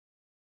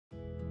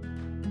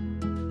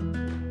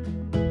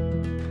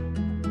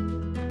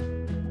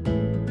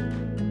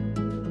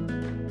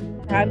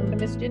Hi,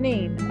 Miss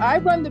Jeanine. I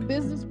run the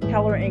business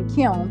Kolor N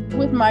Kiln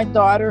with my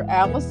daughter,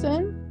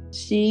 Allison.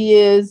 She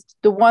is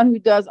the one who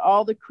does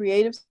all the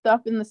creative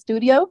stuff in the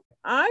studio.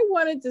 I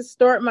wanted to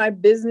start my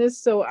business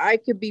so I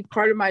could be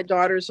part of my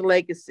daughter's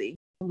legacy.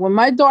 When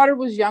my daughter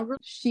was younger,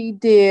 she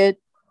did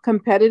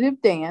competitive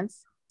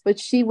dance, but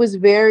she was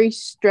very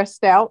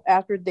stressed out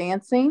after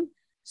dancing.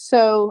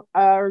 So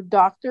our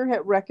doctor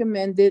had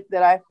recommended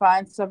that I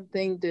find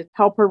something to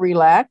help her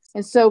relax.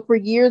 And so for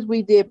years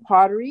we did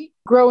pottery.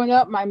 Growing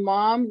up, my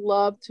mom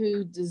loved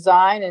to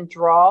design and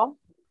draw.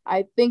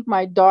 I think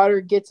my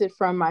daughter gets it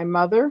from my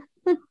mother.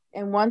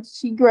 And once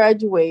she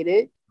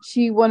graduated,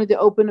 she wanted to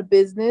open a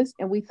business.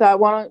 And we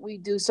thought, why don't we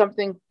do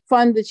something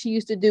fun that she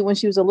used to do when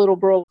she was a little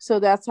girl? So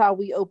that's how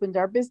we opened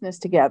our business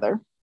together.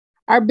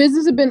 Our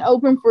business has been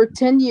open for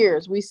 10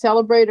 years. We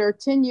celebrate our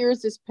 10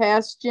 years this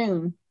past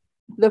June.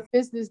 The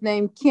business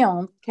name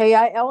Kiln,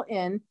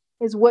 K-I-L-N,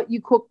 is what you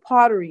cook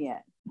pottery in.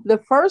 The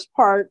first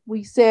part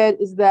we said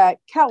is that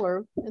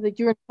color, that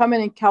you're going to come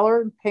in and color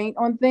and paint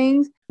on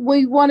things.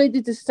 We wanted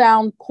it to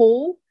sound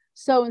cool.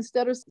 So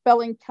instead of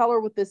spelling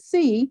color with a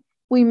C,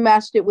 we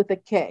matched it with a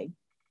K.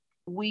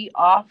 We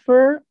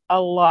offer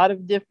a lot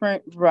of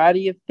different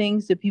variety of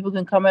things that people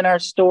can come in our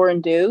store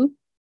and do.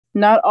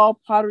 Not all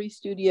pottery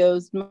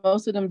studios,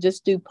 most of them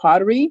just do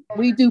pottery.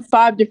 We do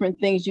 5 different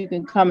things you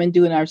can come and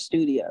do in our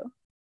studio.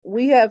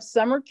 We have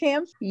summer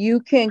camps. You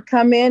can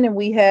come in and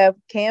we have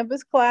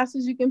canvas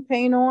classes you can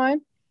paint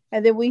on.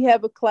 And then we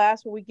have a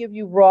class where we give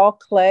you raw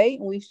clay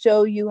and we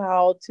show you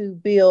how to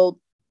build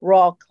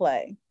raw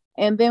clay.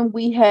 And then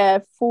we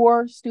have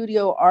 4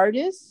 studio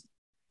artists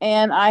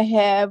and I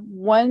have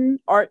 1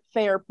 art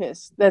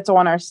therapist that's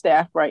on our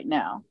staff right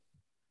now.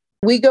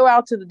 We go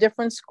out to the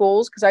different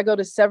schools because I go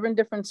to 7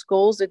 different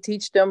schools to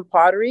teach them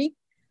pottery.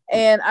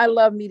 And I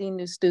love meeting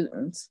new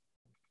students.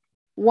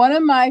 One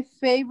of my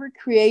favorite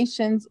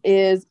creations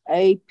is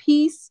a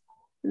piece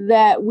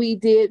that we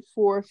did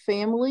for a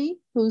family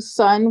whose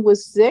son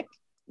was sick.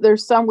 Their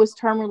son was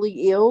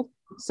terminally ill.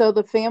 So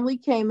the family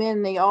came in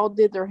and they all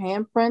did their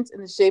handprints in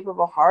the shape of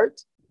a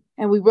heart.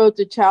 And we wrote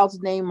the child's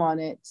name on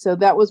it. So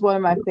that was one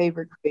of my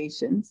favorite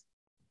creations.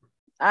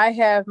 I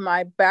have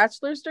my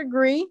bachelor's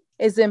degree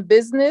is in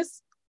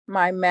business.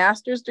 My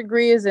master's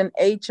degree is in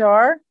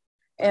HR.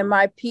 And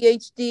my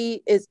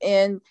PhD is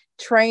in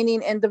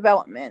training and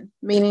development,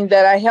 meaning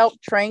that I help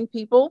train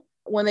people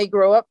when they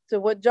grow up to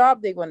what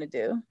job they want to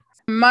do.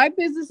 My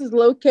business is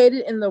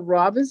located in the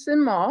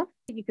Robinson Mall.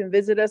 You can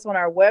visit us on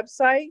our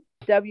website,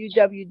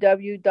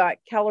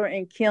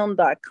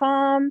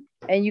 www.kolorenkiln.com,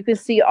 and you can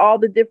see all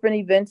the different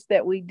events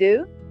that we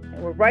do.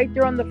 And we're right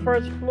there on the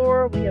first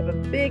floor. We have a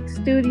big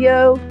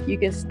studio. You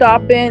can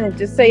stop in and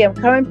just say, I'm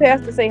coming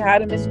past to say hi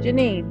to Miss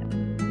Jeanine.